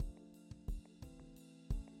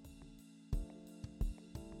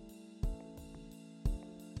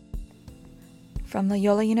From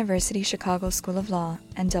Loyola University Chicago School of Law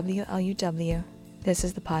and WLUW, this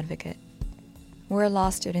is The Podvocate. We're law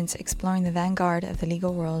students exploring the vanguard of the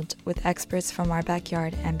legal world with experts from our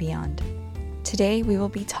backyard and beyond. Today, we will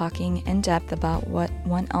be talking in depth about what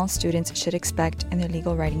 1L students should expect in their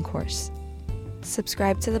legal writing course.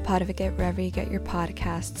 Subscribe to The Podvocate wherever you get your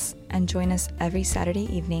podcasts and join us every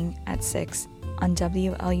Saturday evening at 6 on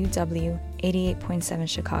WLUW 88.7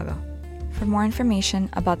 Chicago. For more information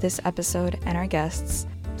about this episode and our guests,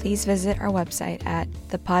 please visit our website at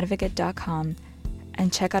thepodvocate.com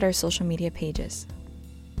and check out our social media pages.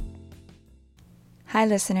 Hi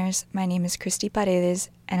listeners, my name is Christy Paredes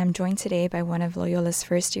and I'm joined today by one of Loyola's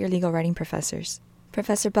first-year legal writing professors.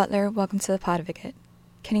 Professor Butler, welcome to The Podvocate.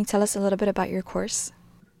 Can you tell us a little bit about your course?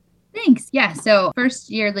 Thanks. Yeah, so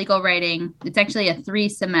first-year legal writing, it's actually a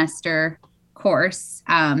 3-semester course.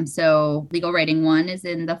 So legal writing 1 is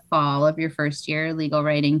in the fall of your first year, legal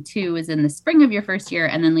writing 2 is in the spring of your first year,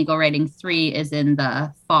 and then legal writing 3 is in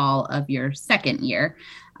the fall of your second year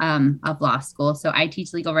of law school. So I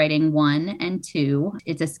teach legal writing 1 and 2.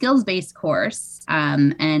 It's a skills-based course,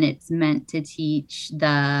 and it's meant to teach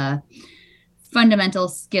the fundamental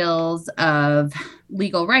skills of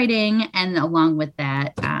legal writing, and along with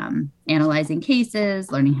that, analyzing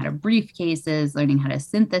cases, learning how to brief cases, learning how to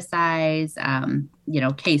synthesize,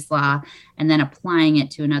 case law, and then applying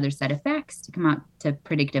it to another set of facts to come out to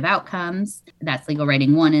predictive outcomes. That's legal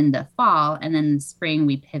writing 1 in the fall. And then in the spring,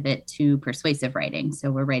 we pivot to persuasive writing.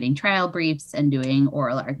 So we're writing trial briefs and doing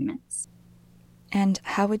oral arguments. And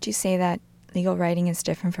how would you say that legal writing is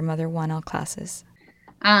different from other 1L classes?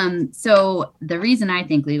 So the reason I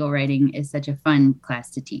think legal writing is such a fun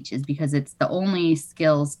class to teach is because it's the only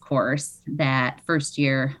skills course that first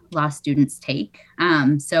year law students take.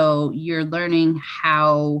 So you're learning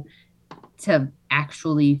how to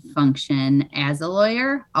actually function as a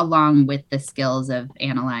lawyer along with the skills of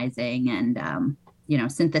analyzing and,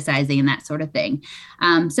 synthesizing and that sort of thing.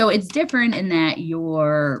 So it's different in that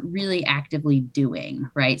you're really actively doing,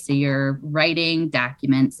 right? So you're writing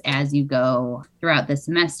documents as you go throughout the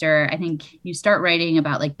semester. I think you start writing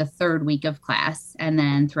about like the third week of class, and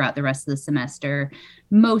then throughout the rest of the semester,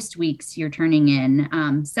 most weeks you're turning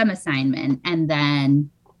in some assignment, and then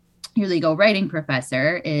your legal writing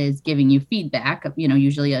professor is giving you feedback,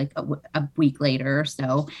 usually like a week later or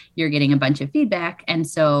so, you're getting a bunch of feedback. And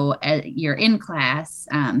so you're in class,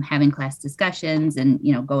 having class discussions and,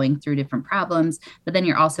 going through different problems, but then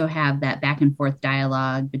you also have that back and forth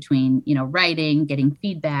dialogue between, writing, getting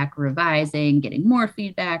feedback, revising, getting more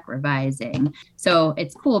feedback, revising. So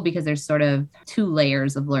it's cool because there's sort of 2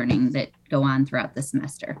 layers of learning that go on throughout the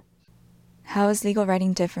semester. How is legal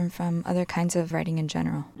writing different from other kinds of writing in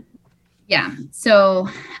general? Yeah. So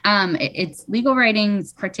it's legal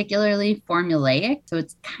writing's particularly formulaic. So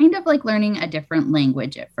it's kind of like learning a different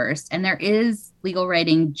language at first. And there is legal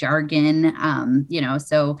writing jargon,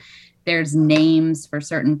 so there's names for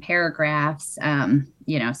certain paragraphs,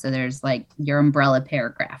 so there's like your umbrella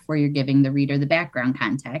paragraph where you're giving the reader the background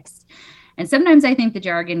context. And sometimes I think the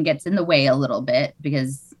jargon gets in the way a little bit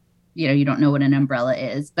because you don't know what an umbrella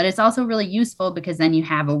is, but it's also really useful because then you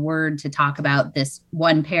have a word to talk about this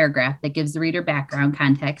one paragraph that gives the reader background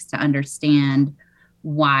context to understand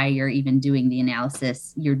why you're even doing the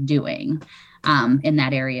analysis you're doing in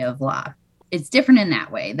that area of law. It's different in that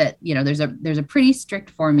way that, there's a pretty strict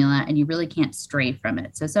formula and you really can't stray from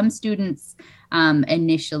it. So some students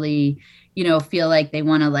initially, feel like they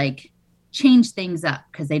want to change things up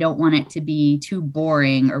because they don't want it to be too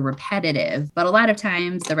boring or repetitive. But a lot of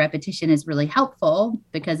times the repetition is really helpful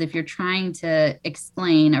because if you're trying to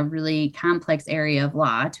explain a really complex area of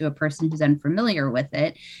law to a person who's unfamiliar with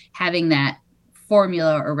it, having that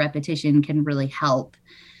formula or repetition can really help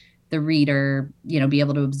the reader, be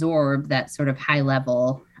able to absorb that sort of high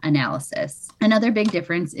level analysis. Another big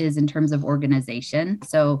difference is in terms of organization.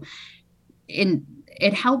 So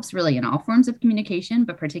it helps really in all forms of communication,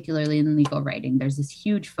 but particularly in legal writing, there's this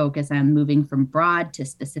huge focus on moving from broad to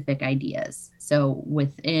specific ideas. So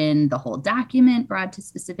within the whole document, broad to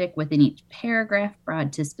specific, within each paragraph,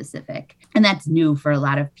 broad to specific. And that's new for a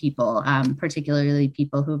lot of people, particularly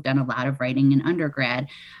people who've done a lot of writing in undergrad,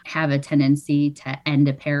 have a tendency to end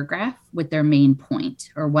a paragraph with their main point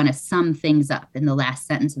or want to sum things up in the last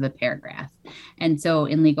sentence of a paragraph. And so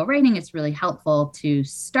in legal writing, it's really helpful to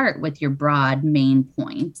start with your broad main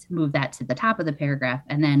point, move that to the top of the paragraph,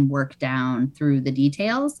 and then work down through the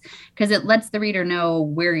details because it lets the reader know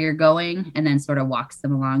where you're going and then sort of walks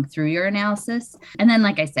them along through your analysis. And then,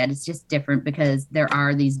 like I said, it's just different because there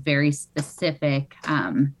are these very specific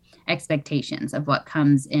expectations of what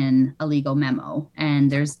comes in a legal memo,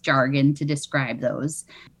 and there's jargon to describe those.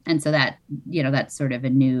 And so that, that's sort of a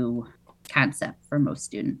new concept for most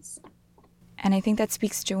students. And I think that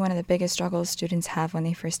speaks to one of the biggest struggles students have when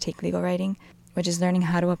they first take legal writing, which is learning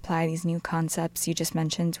how to apply these new concepts you just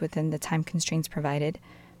mentioned within the time constraints provided.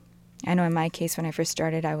 I know in my case, when I first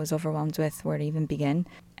started, I was overwhelmed with where to even begin.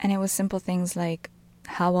 And it was simple things like,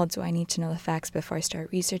 how well do I need to know the facts before I start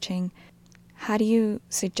researching? How do you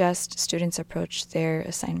suggest students approach their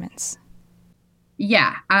assignments?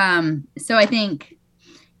 Yeah. So I think,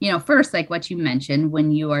 first, like what you mentioned,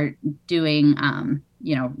 when you are doing,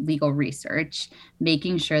 legal research,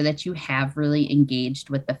 making sure that you have really engaged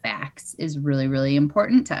with the facts is really, really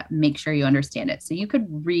important to make sure you understand it. So you could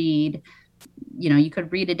read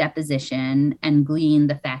a deposition and glean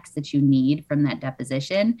the facts that you need from that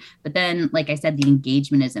deposition. But then, like I said, the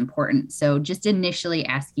engagement is important. So just initially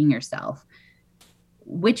asking yourself,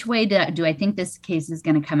 which way do I think this case is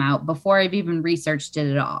going to come out before I've even researched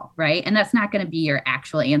it at all, right? And that's not going to be your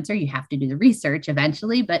actual answer. You have to do the research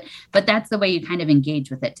eventually, but that's the way you kind of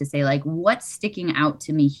engage with it, to say, like, what's sticking out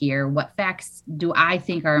to me here? What facts do I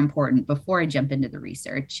think are important before I jump into the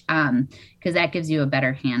research? Because that gives you a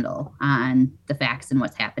better handle on the facts and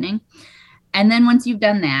what's happening. And then once you've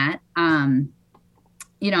done that,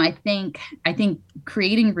 I think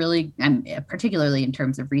creating really, particularly in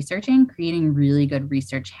terms of researching, creating really good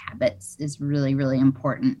research habits is really, really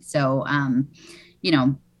important. So,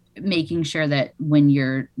 making sure that when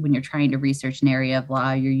you're trying to research an area of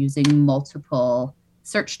law, you're using multiple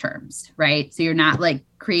search terms, right? So you're not like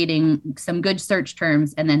creating some good search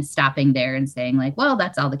terms and then stopping there and saying, like, well,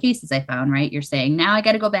 that's all the cases I found, right? You're saying, now I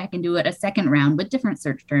got to go back and do it a second round with different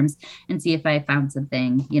search terms and see if I found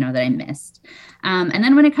something, that I missed. And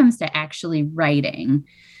then when it comes to actually writing,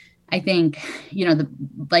 I think,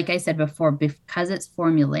 like I said before, because it's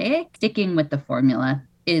formulaic, sticking with the formula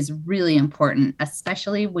is really important,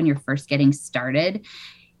 especially when you're first getting started.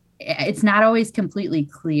 It's not always completely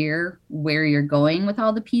clear where you're going with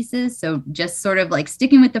all the pieces. So just sort of like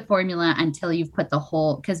sticking with the formula until you've put the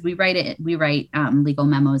whole, because we write legal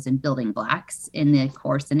memos in building blocks in the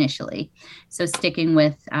course initially. So sticking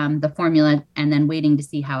with the formula and then waiting to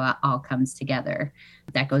see how it all comes together,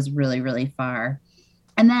 that goes really, really far.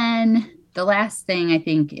 And then the last thing I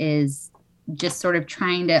think is just sort of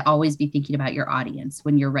trying to always be thinking about your audience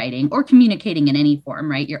when you're writing or communicating in any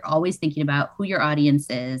form, right? You're always thinking about who your audience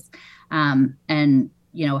is, and,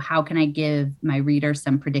 how can I give my reader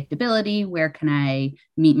some predictability? Where can I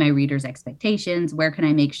meet my reader's expectations? Where can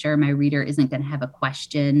I make sure my reader isn't going to have a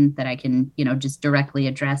question that I can, just directly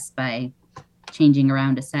address by changing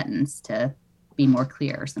around a sentence to be more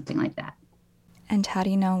clear or something like that. And how do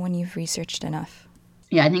you know when you've researched enough?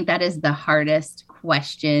 Yeah, I think that is the hardest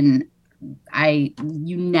question.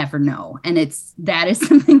 You never know. And that is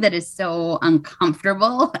something that is so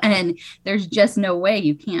uncomfortable, and there's just no way.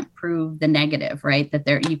 You can't prove the negative, right?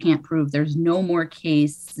 You can't prove there's no more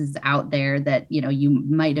cases out there that, you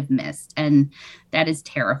might have missed. And that is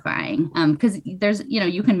terrifying. Because there's,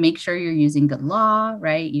 you can make sure you're using good law,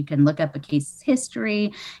 right? You can look up a case's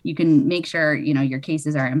history. You can make sure, your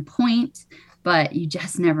cases are in point, but you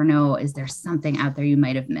just never know. Is there something out there you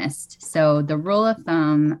might have missed? So the rule of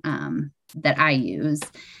thumb that I use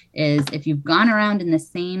is, if you've gone around in the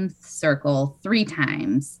same circle 3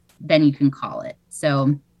 times, then you can call it.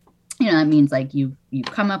 So, that means like you've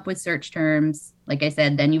come up with search terms, like I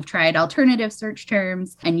said, then you've tried alternative search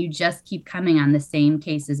terms, and you just keep coming on the same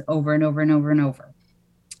cases over and over and over and over.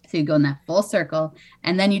 So you go in that full circle,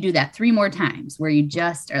 and then you do that 3 more times where you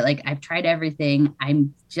just are like, I've tried everything.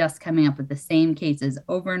 I'm just coming up with the same cases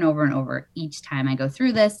over and over and over each time I go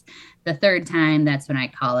through this. The 3rd time, that's when I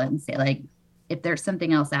call it and say, like, if there's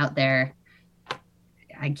something else out there,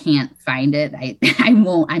 I can't find it.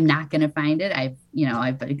 I'm not going to find it.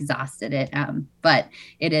 I've exhausted it. But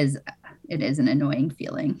it is an annoying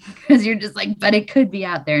feeling, because you're just like, but it could be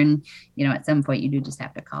out there. And, at some point you do just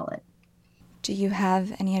have to call it. Do you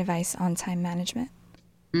have any advice on time management?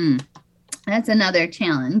 That's another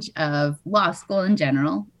challenge of law school in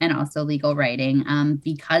general, and also legal writing,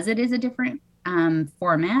 because it is a different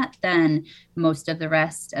format than most of the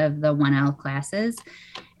rest of the 1L classes.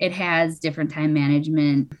 It has different time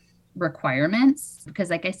management requirements, because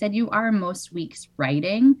like I said, you are most weeks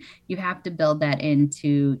writing. You have to build that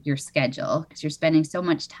into your schedule, because you're spending so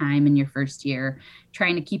much time in your first year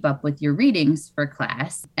trying to keep up with your readings for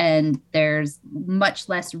class, and there's much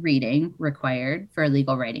less reading required for a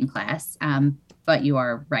legal writing class, but you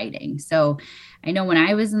are writing. So I know when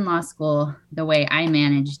I was in law school, the way I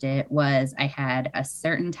managed it was I had a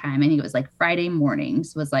certain time. I think it was like Friday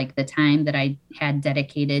mornings was like the time that I had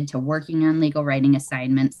dedicated to working on legal writing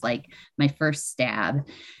assignments, like my first stab.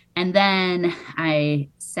 And then I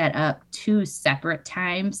set up 2 separate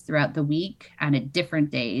times throughout the week on a different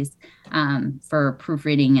days for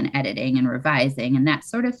proofreading and editing and revising and that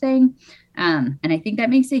sort of thing. And I think that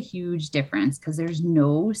makes a huge difference because there's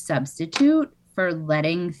no substitute for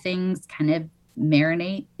letting things kind of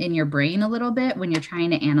marinate in your brain a little bit when you're trying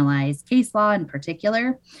to analyze case law in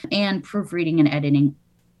particular. And proofreading and editing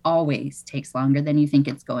always takes longer than you think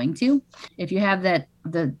it's going to. If you have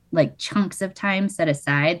the like chunks of time set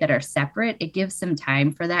aside that are separate, it gives some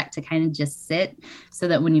time for that to kind of just sit so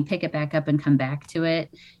that when you pick it back up and come back to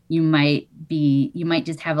it, you might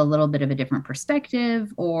just have a little bit of a different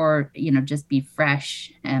perspective or, just be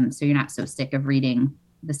fresh. So you're not so sick of reading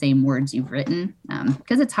the same words you've written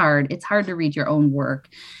because it's hard to read your own work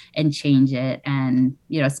and change it. And,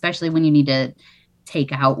 especially when you need to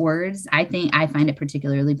take out words. I find it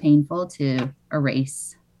particularly painful to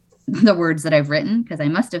erase the words that I've written because I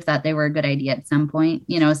must have thought they were a good idea at some point,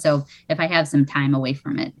 so if I have some time away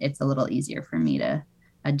from it, it's a little easier for me to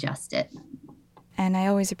adjust it. And I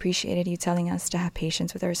always appreciated you telling us to have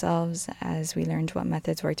patience with ourselves as we learned what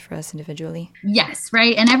methods worked for us individually. Yes,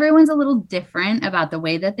 right. And everyone's a little different about the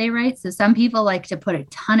way that they write. So some people like to put a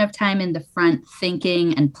ton of time in the front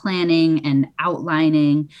thinking and planning and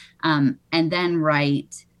outlining and then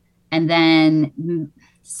write. And then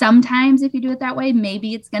sometimes if you do it that way,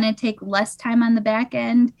 maybe it's going to take less time on the back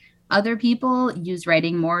end. Other people use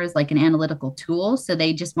writing more as like an analytical tool. So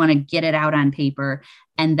they just want to get it out on paper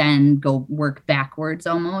and then go work backwards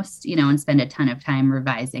almost, and spend a ton of time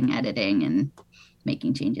revising, editing, and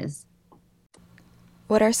making changes.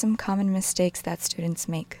 What are some common mistakes that students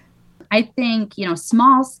make? I think,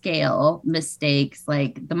 small scale mistakes,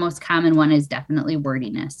 like the most common one is definitely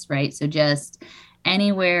wordiness, right? So just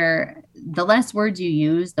anywhere, the less words you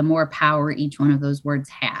use, the more power each one of those words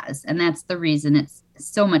has. And that's the reason it's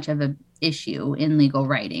so much of an issue in legal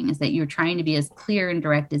writing is that you're trying to be as clear and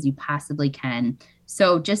direct as you possibly can.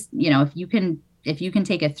 So just, if you can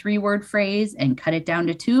take a 3-word phrase and cut it down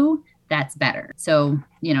to 2, that's better. So,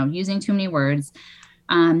 using too many words.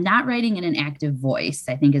 Not writing in an active voice,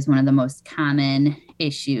 I think, is one of the most common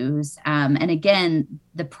issues. And again,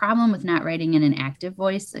 the problem with not writing in an active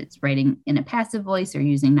voice, it's writing in a passive voice or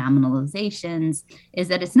using nominalizations, is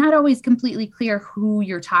that it's not always completely clear who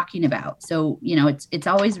you're talking about. So,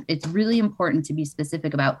 it's really important to be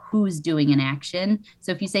specific about who's doing an action.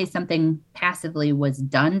 So if you say something passively was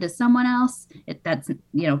done to someone else, that's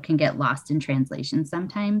can get lost in translation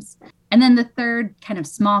sometimes. And then the third kind of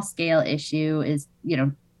small scale issue is,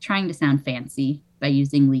 trying to sound fancy by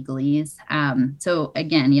using legalese. So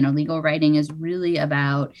again, legal writing is really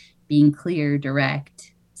about being clear,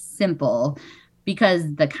 direct, simple,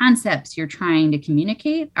 because the concepts you're trying to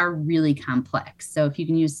communicate are really complex. So if you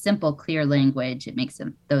can use simple, clear language, it makes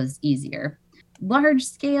those easier. Large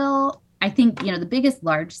scale, I think, the biggest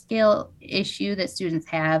large scale issue that students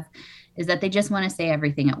have is that they just want to say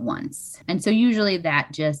everything at once. And so usually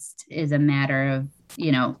that just is a matter of,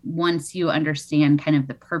 once you understand kind of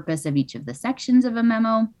the purpose of each of the sections of a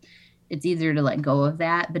memo, it's easier to let go of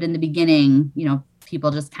that. But in the beginning, people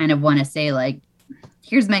just kind of want to say like,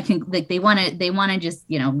 here's my, they want to just,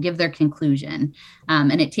 give their conclusion.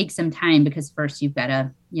 And it takes some time because first you've got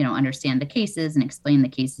to, understand the cases and explain the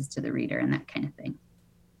cases to the reader and that kind of thing.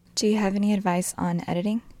 Do you have any advice on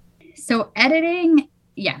editing? So editing,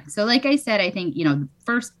 yeah. So like I said, I think, the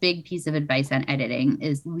first big piece of advice on editing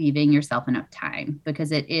is leaving yourself enough time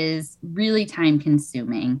because it is really time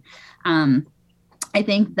consuming. I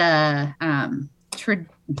think the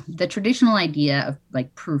traditional idea of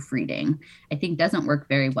like proofreading, I think doesn't work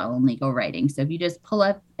very well in legal writing. So if you just pull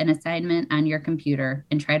up an assignment on your computer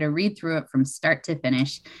and try to read through it from start to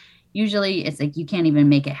finish, usually it's like you can't even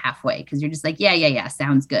make it halfway because you're just like, yeah,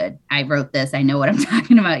 sounds good. I wrote this. I know what I'm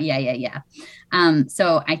talking about. Yeah.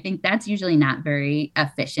 So I think that's usually not very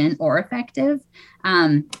efficient or effective.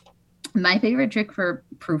 My favorite trick for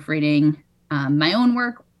proofreading my own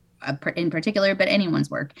work in particular, but anyone's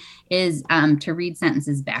work, is to read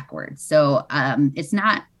sentences backwards. So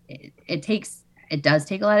it does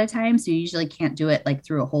take a lot of time. So you usually can't do it like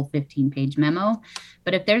through a whole 15-page memo.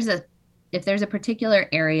 But if there's a particular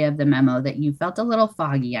area of the memo that you felt a little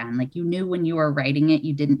foggy on, like you knew when you were writing it,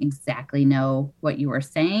 you didn't exactly know what you were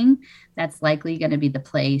saying, that's likely going to be the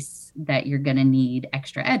place that you're going to need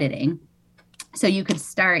extra editing. So you could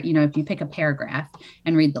start, if you pick a paragraph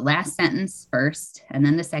and read the last sentence first, and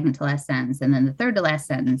then the second to last sentence, and then the third to last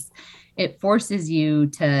sentence, it forces you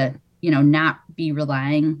to, not be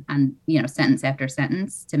relying on, sentence after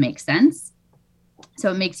sentence to make sense.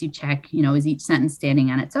 So it makes you check, is each sentence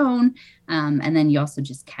standing on its own? And then you also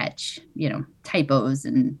just catch, typos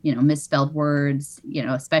and, misspelled words,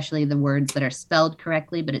 especially the words that are spelled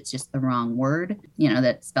correctly, but it's just the wrong word,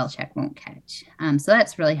 that spell check won't catch. So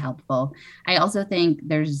that's really helpful. I also think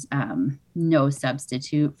there's no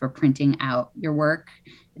substitute for printing out your work.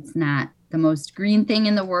 It's not the most green thing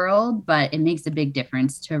in the world, but it makes a big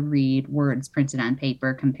difference to read words printed on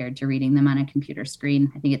paper compared to reading them on a computer screen.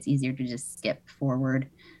 I think it's easier to just skip forward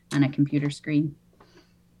on a computer screen.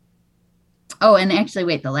 Oh, and actually,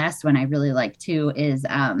 wait, the last one I really like too is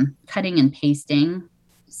cutting and pasting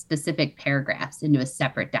specific paragraphs into a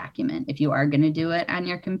separate document if you are going to do it on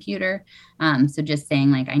your computer. So just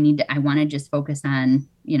saying like, I want to just focus on,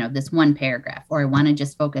 this one paragraph, or I want to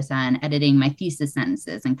just focus on editing my thesis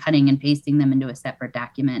sentences and cutting and pasting them into a separate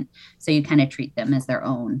document. So you kind of treat them as their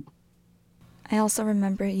own. I also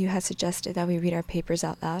remember you had suggested that we read our papers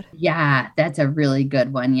out loud. Yeah, that's a really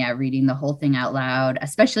good one. Yeah, reading the whole thing out loud,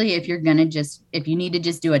 especially if if you need to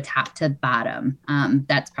just do a top to bottom.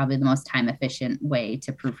 That's probably the most time efficient way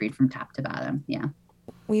to proofread from top to bottom. Yeah.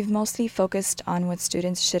 We've mostly focused on what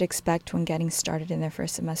students should expect when getting started in their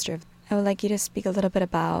first semester. I would like you to speak a little bit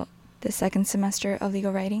about the second semester of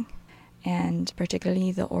legal writing, and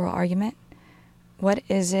particularly the oral argument. What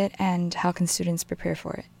is it, and how can students prepare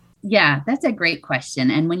for it? Yeah, that's a great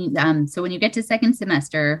question. And when you get to second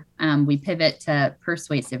semester, we pivot to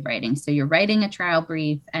persuasive writing. So you're writing a trial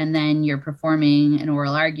brief, and then you're performing an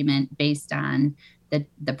oral argument based on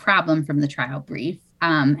the problem from the trial brief.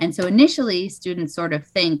 And so initially, students sort of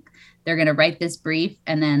think they're going to write this brief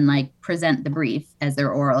and then present the brief as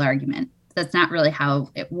their oral argument. That's not really how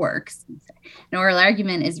it works. An oral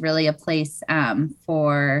argument is really a place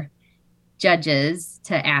for judges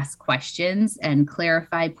to ask questions and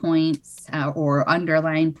clarify points or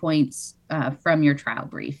underline points from your trial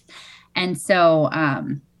brief. And so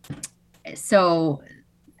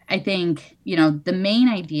I think, the main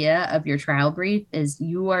idea of your trial brief is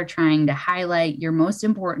you are trying to highlight your most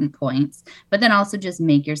important points, but then also just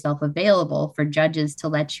make yourself available for judges to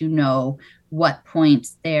let you know what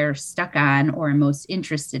points they're stuck on or most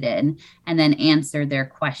interested in, and then answer their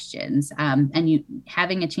questions. And you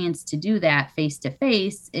having a chance to do that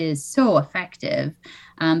face-to-face is so effective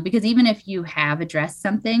because even if you have addressed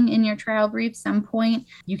something in your trial brief some point,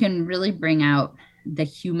 you can really bring out the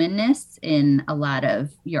humanness in a lot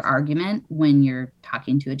of your argument when you're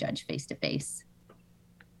talking to a judge face-to-face.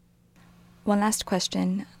 One last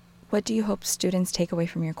question. What do you hope students take away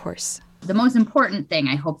from your course? The most important thing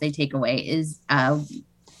I hope they take away is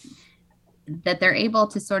that they're able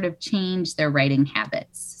to sort of change their writing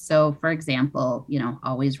habits. So, for example,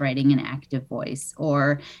 always writing an active voice,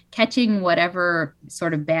 or catching whatever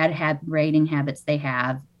sort of bad writing habits they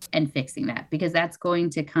have and fixing that, because that's going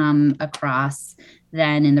to come across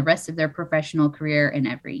then in the rest of their professional career, in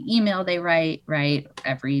every email they write,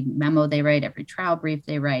 every memo they write, every trial brief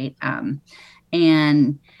they write.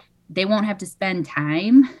 And they won't have to spend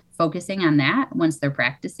time focusing on that once they're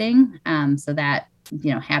practicing. So that,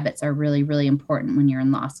 habits are really, really important when you're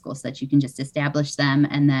in law school, so that you can just establish them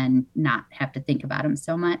and then not have to think about them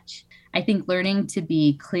so much. I think learning to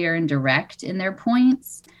be clear and direct in their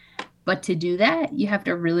points, but to do that, you have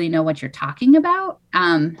to really know what you're talking about.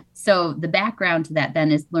 So the background to that then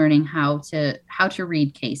is learning how to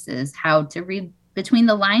read cases, how to read between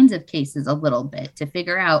the lines of cases a little bit, to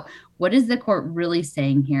figure out what is the court really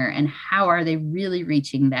saying here, and how are they really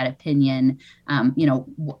reaching that opinion?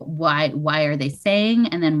 Why are they saying,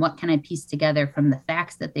 and then what can I piece together from the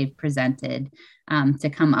facts that they've presented to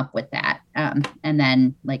come up with that? And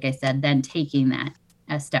then, like I said, then taking that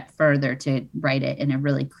a step further to write it in a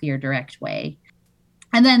really clear, direct way.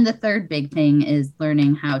 And then the third big thing is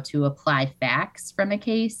learning how to apply facts from a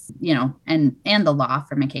case, and the law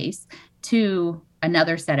from a case to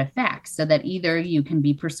another set of facts, so that either you can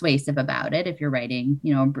be persuasive about it if you're writing,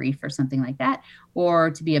 a brief or something like that,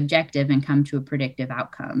 or to be objective and come to a predictive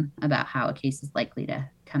outcome about how a case is likely to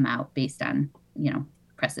come out based on,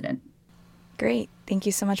 precedent. Great. Thank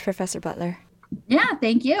you so much, Professor Butler. Yeah,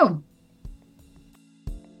 thank you.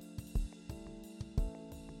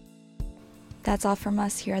 That's all from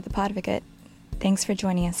us here at the Podvocate. Thanks for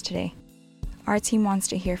joining us today. Our team wants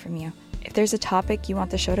to hear from you. If there's a topic you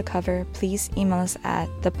want the show to cover, please email us at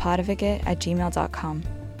thepodvocate@gmail.com.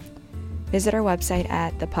 Visit our website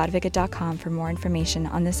at thepodvocate.com for more information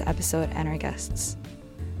on this episode and our guests.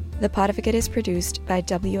 The Podvocate is produced by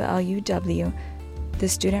WLUW, the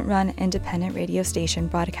student-run independent radio station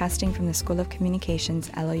broadcasting from the School of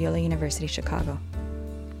Communications at Loyola University Chicago.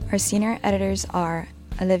 Our senior editors are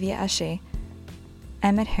Olivia Ashe,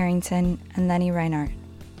 Emmett Harrington, and Lenny Reinhardt.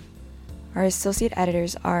 Our associate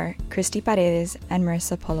editors are Christy Paredes and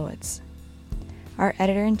Marissa Polowitz. Our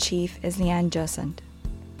editor-in-chief is Leanne Josund.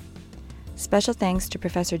 Special thanks to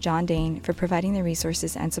Professor John Dane for providing the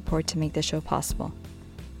resources and support to make this show possible.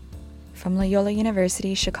 From Loyola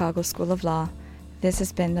University Chicago School of Law, this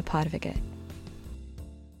has been The Podvocate.